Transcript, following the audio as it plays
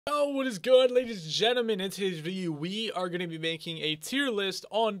Oh, what is good, ladies and gentlemen? In today's video, we are going to be making a tier list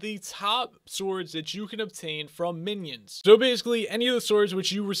on the top swords that you can obtain from minions. So basically, any of the swords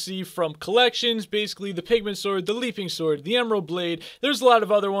which you receive from collections, basically the pigment sword, the leaping sword, the emerald blade. There's a lot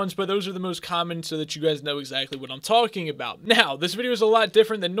of other ones, but those are the most common so that you guys know exactly what I'm talking about. Now, this video is a lot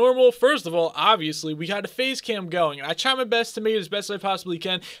different than normal. First of all, obviously, we got a face cam going, and I try my best to make it as best as I possibly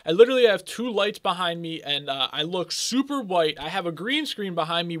can. I literally have two lights behind me, and I look super white. I have a green screen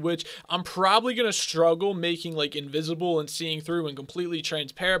behind me, which I'm probably going to struggle making like invisible and seeing through and completely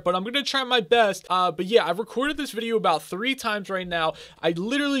transparent, but I'm going to try my best. But yeah, I've recorded this video about 3 times right now. I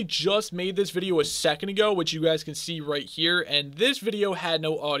literally just made this video a second ago, which you guys can see right here, and this video had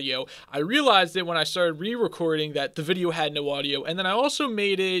no audio. I realized it when I started re-recording that the video had no audio, and then I also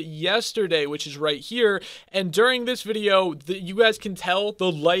made it yesterday, which is right here, and during this video, you guys can tell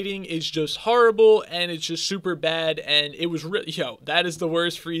the lighting is just horrible, and it's just super bad, and it was really, that is the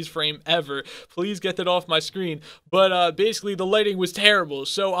worst freeze frame ever. Please get that off my screen. But basically the lighting was terrible,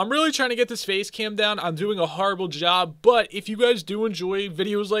 so I'm really trying to get this face cam down. I'm doing a horrible job, but if you guys do enjoy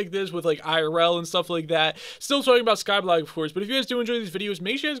videos like this with like IRL and stuff like that, still talking about Skyblock of course, but if you guys do enjoy these videos,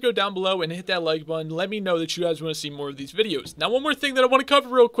 make sure you guys go down below and hit that like button. Let me know that you guys want to see more of these videos. Now, one more thing that I want to cover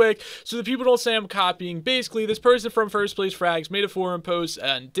real quick so that people don't say I'm copying. Basically, this person from First Place Frags made a forum post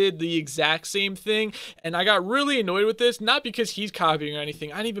and did the exact same thing, and I got really annoyed with this, not because he's copying or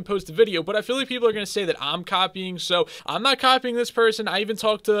anything. I didn't even post the video, but I feel like people are going to say that I'm copying, so I'm not copying this person. I even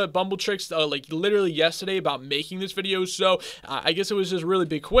talked to Bumbletrix like literally yesterday about making this video, so I guess it was just a really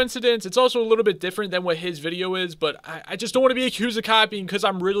big coincidence. It's also a little bit different than what his video is, but I just don't want to be accused of copying because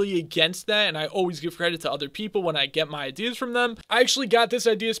I'm really against that, and I always give credit to other people when I get my ideas from them. I actually got this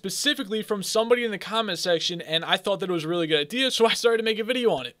idea specifically from somebody in the comment section, and I thought that it was a really good idea, so I started to make a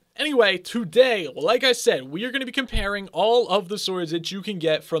video on it. Anyway, today, like I said, we are going to be comparing all of the swords that you can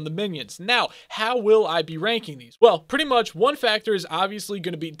get from the minions. Now, how will I be ranking these? Well, pretty much one factor is obviously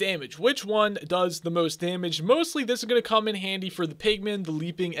going to be damage. Which one does the most damage? Mostly this is going to come in handy for the pigment, the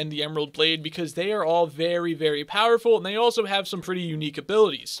leaping, and the emerald blade because they are all very, very powerful, and they also have some pretty unique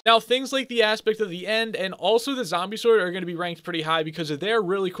abilities. Now, things like the aspect of the end and also the zombie sword are going to be ranked pretty high because of their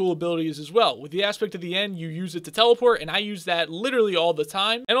really cool abilities as well. With the aspect of the end, you use it to teleport, and I use that literally all the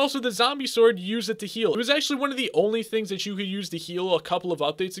time. And also the zombie sword, you use it to heal. It was actually one of the only things that you could use to heal a couple of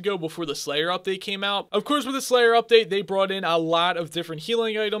updates ago before the Slayer update came out. Of course, with the Slayer update, they brought in a lot of different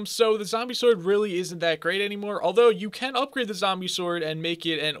healing items, so the zombie sword really isn't that great anymore, although you can upgrade the zombie sword and make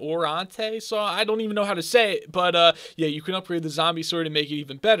it an Orante, so I don't even know how to say it, but yeah, you can upgrade the zombie sword and make it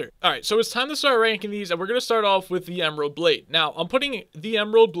even better. Alright, so it's time to start ranking these, and we're going to start off with the emerald blade. Now, I'm putting the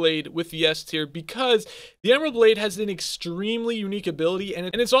emerald blade with the S tier because the emerald blade has an extremely unique ability, and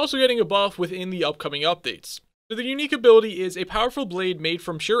it's also getting a buff within the upcoming updates. So the unique ability is a powerful blade made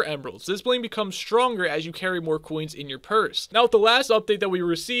from pure emeralds. This blade becomes stronger as you carry more coins in your purse. Now with the last update that we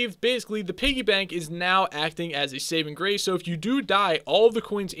received, basically the piggy bank is now acting as a saving grace. So if you do die, all of the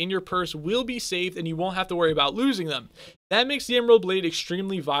coins in your purse will be saved and you won't have to worry about losing them. That makes the emerald blade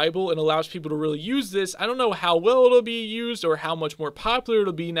extremely viable and allows people to really use this. I don't know how well it'll be used or how much more popular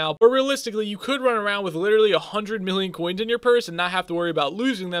it'll be now, but realistically, you could run around with literally 100 million coins in your purse and not have to worry about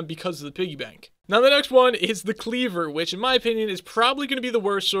losing them because of the piggy bank. Now the next one is the cleaver, which in my opinion is probably going to be the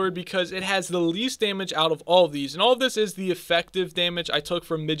worst sword because it has the least damage out of all of these. And all of this is the effective damage I took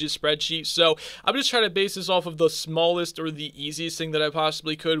from Midge's spreadsheet. So I'm just trying to base this off of the smallest or the easiest thing that I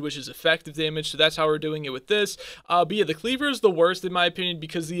possibly could, which is effective damage. So that's how we're doing it with this. But yeah, the cleaver is the worst in my opinion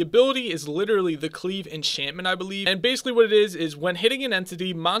because the ability is literally the cleave enchantment, I believe. And basically what it is when hitting an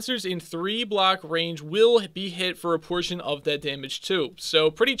entity, monsters in 3 block range will be hit for a portion of that damage too.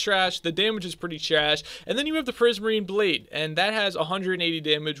 So pretty trash. The damage is pretty trash. And then you have the Prismarine blade, and that has 180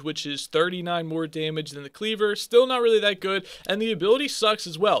 damage, which is 39 more damage than the cleaver. Still not really that good, and the ability sucks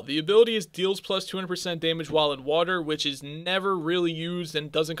as well. The ability is deals plus 200% damage while in water, which is never really used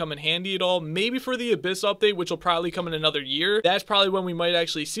and doesn't come in handy at all. Maybe for the Abyss update, which will probably come in another year. That's probably when we might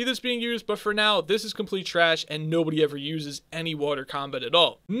actually see this being used, but for now, this is complete trash, and nobody ever uses any water combat at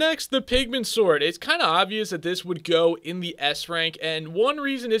all. Next, the pigment sword. It's kind of obvious that this would go in the S rank, and one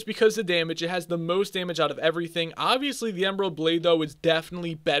reason is because the damage. It has the most damage out of everything. Obviously, the emerald blade, though, is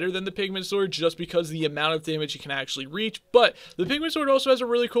definitely better than the pigment sword just because the amount of damage you can actually reach, but the pigment sword also has a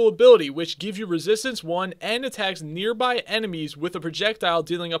really cool ability, which gives you resistance 1 and attacks nearby enemies with a projectile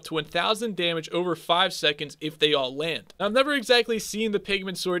dealing up to 1000 damage over 5 seconds if they all land. Now, I've never exactly seen the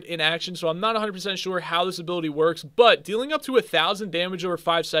pigment sword in action, so I'm not 100% sure how this ability works, but dealing up to 1000 damage over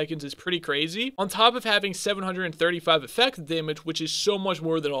 5 seconds is pretty crazy, on top of having 735 effective damage, which is so much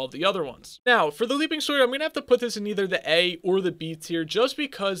more than all of the other ones. Now, Now, for the Leaping Sword, I'm going to have to put this in either the A or the B tier just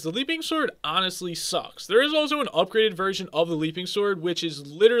because the Leaping Sword honestly sucks. There is also an upgraded version of the Leaping Sword, which is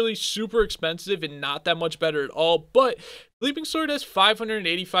literally super expensive and not that much better at all, but Leaping Sword has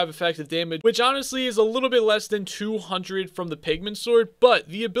 585 effective damage, which honestly is a little bit less than 200 from the Pigman Sword, but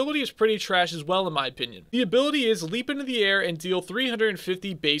the ability is pretty trash as well in my opinion. The ability is leap into the air and deal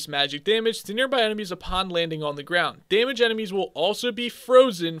 350 base magic damage to nearby enemies upon landing on the ground. Damaged enemies will also be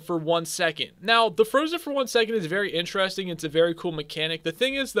frozen for 1 second. Now, the frozen for 1 second is very interesting. It's a very cool mechanic. The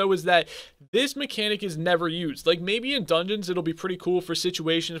thing is though is that this mechanic is never used. Like maybe in dungeons it'll be pretty cool for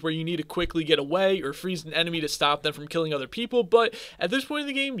situations where you need to quickly get away or freeze an enemy to stop them from killing other people, but at this point in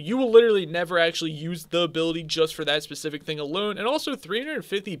the game you will literally never actually use the ability just for that specific thing alone, and also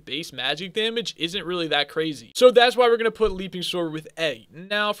 350 base magic damage isn't really that crazy. So that's why we're going to put Leaping Sword with A.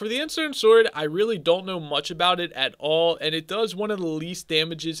 Now for the Endstone Sword, I really don't know much about it at all, and it does one of the least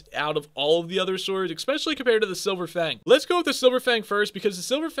damages out of all of the other swords, especially compared to the Silver Fang. Let's go with the Silver Fang first because the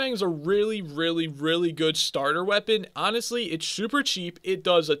Silver Fang is a really good starter weapon. Honestly, it's super cheap, it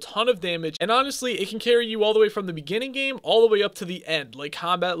does a ton of damage, and honestly it can carry you all the way from the beginning game all the way up to the end, like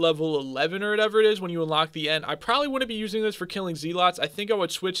combat level 11 or whatever it is when you unlock the end. I probably wouldn't be using this for killing zealots. I think I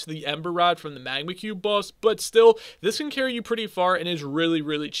would switch to the Ember Rod from the Magma Cube boss, but still this can carry you pretty far and is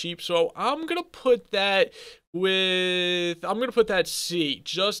really cheap. So I'm gonna put that C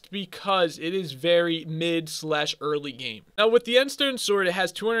just because it is very mid/early game. Now with the Endstone Sword, it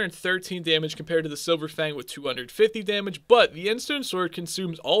has 213 damage compared to the Silver Fang with 250 damage, but the Endstone Sword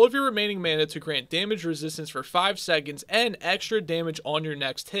consumes all of your remaining mana to grant damage resistance for 5 seconds and extra damage on your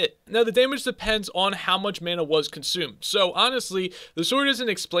next hit. Now the damage depends on how much mana was consumed, so honestly the sword isn't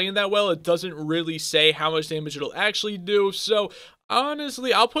explained that well. It doesn't really say how much damage it'll actually do, so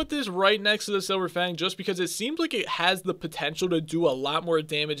honestly, I'll put this right next to the Silver Fang just because it seems like it has the potential to do a lot more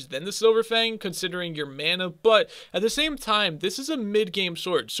damage than the Silver Fang considering your mana, but at the same time, this is a mid-game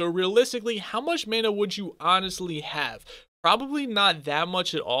sword, so realistically, how much mana would you honestly have? Probably not that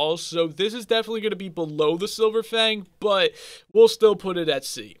much at all, so this is definitely going to be below the Silver Fang, but we'll still put it at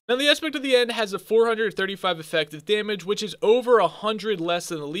C. Now the Aspect of the End has a 435 effective damage, which is over 100 less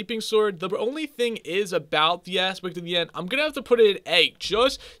than the Leaping Sword. The only thing is about the Aspect of the End, I'm going to have to put it at A,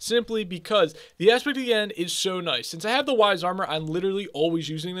 just simply because the Aspect of the End is so nice. Since I have the Wise Armor, I'm literally always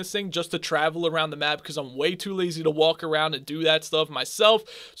using this thing just to travel around the map because I'm way too lazy to walk around and do that stuff myself,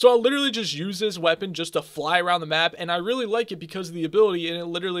 so I'll literally just use this weapon just to fly around the map, and I really like it because of the ability, and it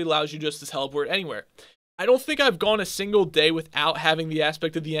literally allows you just to teleport anywhere. I don't think I've gone a single day without having the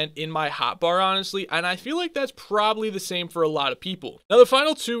Aspect of the End in my hotbar, honestly, and I feel like that's probably the same for a lot of people. Now, the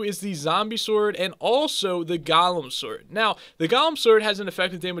final two is the Zombie Sword and also the Golem Sword. Now, the Golem Sword has an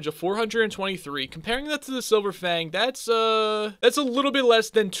effective damage of 423. Comparing that to the Silver Fang, that's a little bit less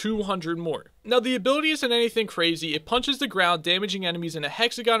than 200 more. Now, the ability isn't anything crazy. It punches the ground, damaging enemies in a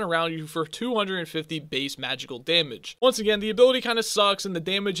hexagon around you for 250 base magical damage. Once again, the ability kind of sucks and the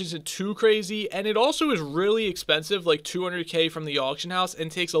damage isn't too crazy, and it also is really expensive, like 200k from the auction house,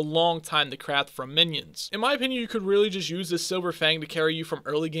 and takes a long time to craft from minions. In my opinion, you could really just use this Silver Fang to carry you from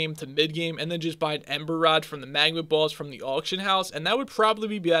early game to mid game, and then just buy an Ember Rod from the Magma boss from the auction house, and that would probably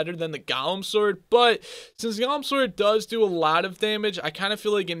be better than the Golem Sword. But since the Golem Sword does do a lot of damage, I kind of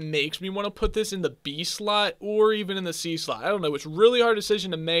feel like it makes me want to put this in the B slot or even in the C slot. I don't know, it's a really hard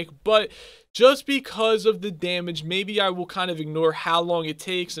decision to make, but just because of the damage, maybe I will kind of ignore how long it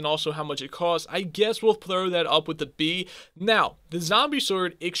takes and also how much it costs. I guess we'll throw that up with the B. Now, the Zombie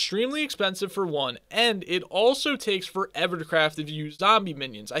Sword, extremely expensive for one, and it also takes forever to craft if you use zombie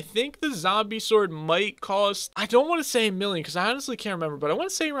minions. I think the Zombie Sword might cost, I don't want to say $1 million because I honestly can't remember, but I want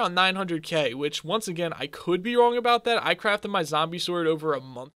to say around 900k, which once again, I could be wrong about that. I crafted my Zombie Sword over a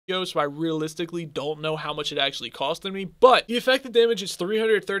month ago, so I realistically don't know how much it actually costed me, but the effective damage is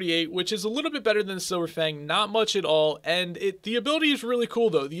 338, which is a little bit better than the Silver Fang, not much at all, and the ability is really cool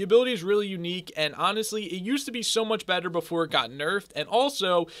though. The ability is really unique, and honestly, it used to be so much better before it got nerfed, and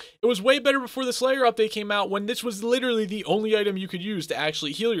also, it was way better before the Slayer update came out when this was literally the only item you could use to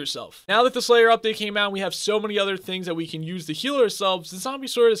actually heal yourself. Now that the Slayer update came out, we have so many other things that we can use to heal ourselves. The Zombie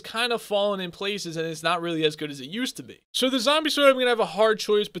Sword has kind of fallen in places, and it's not really as good as it used to be. So the Zombie Sword, I'm going to have a hard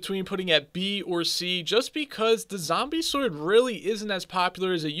choice between putting at B or C, just because the Zombie Sword really isn't as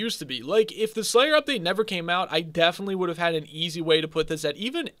popular as it used to be. Like, if the Slayer update never came out, I definitely would have had an easy way to put this at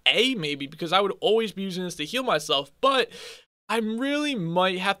even A maybe, because I would always be using this to heal myself, but I really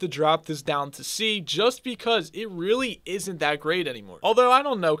might have to drop this down to C just because it really isn't that great anymore. Although, I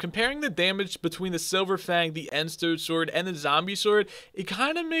don't know, comparing the damage between the Silver Fang, the Endstone sword, and the Zombie sword, it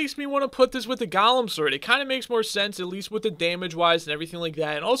kind of makes me want to put this with the Golem sword. It kind of makes more sense, at least with the damage wise and everything like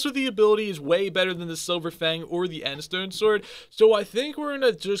that. And also the ability is way better than the Silver Fang or the Endstone sword. So I think we're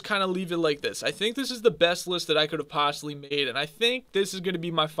going to just kind of leave it like this. I think this is the best list that I could have possibly made, and I think this is going to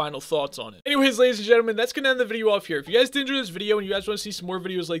be my final thoughts on it. Anyways, ladies and gentlemen, that's going to end the video off here. If you guys did enjoy this video and you guys want to see some more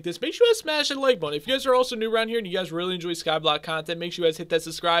videos like this, make sure you guys smash that like button. If you guys are also new around here and you guys really enjoy Skyblock content, make sure you guys hit that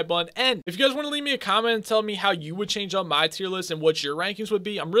subscribe button. And if you guys want to leave me a comment and tell me how you would change up my tier list and what your rankings would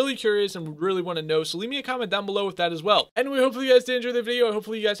be, I'm really curious and really want to know. So leave me a comment down below with that as well. Anyway, hopefully you guys did enjoy the video.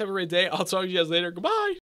 Hopefully you guys have a great day. I'll talk to you guys later. Goodbye.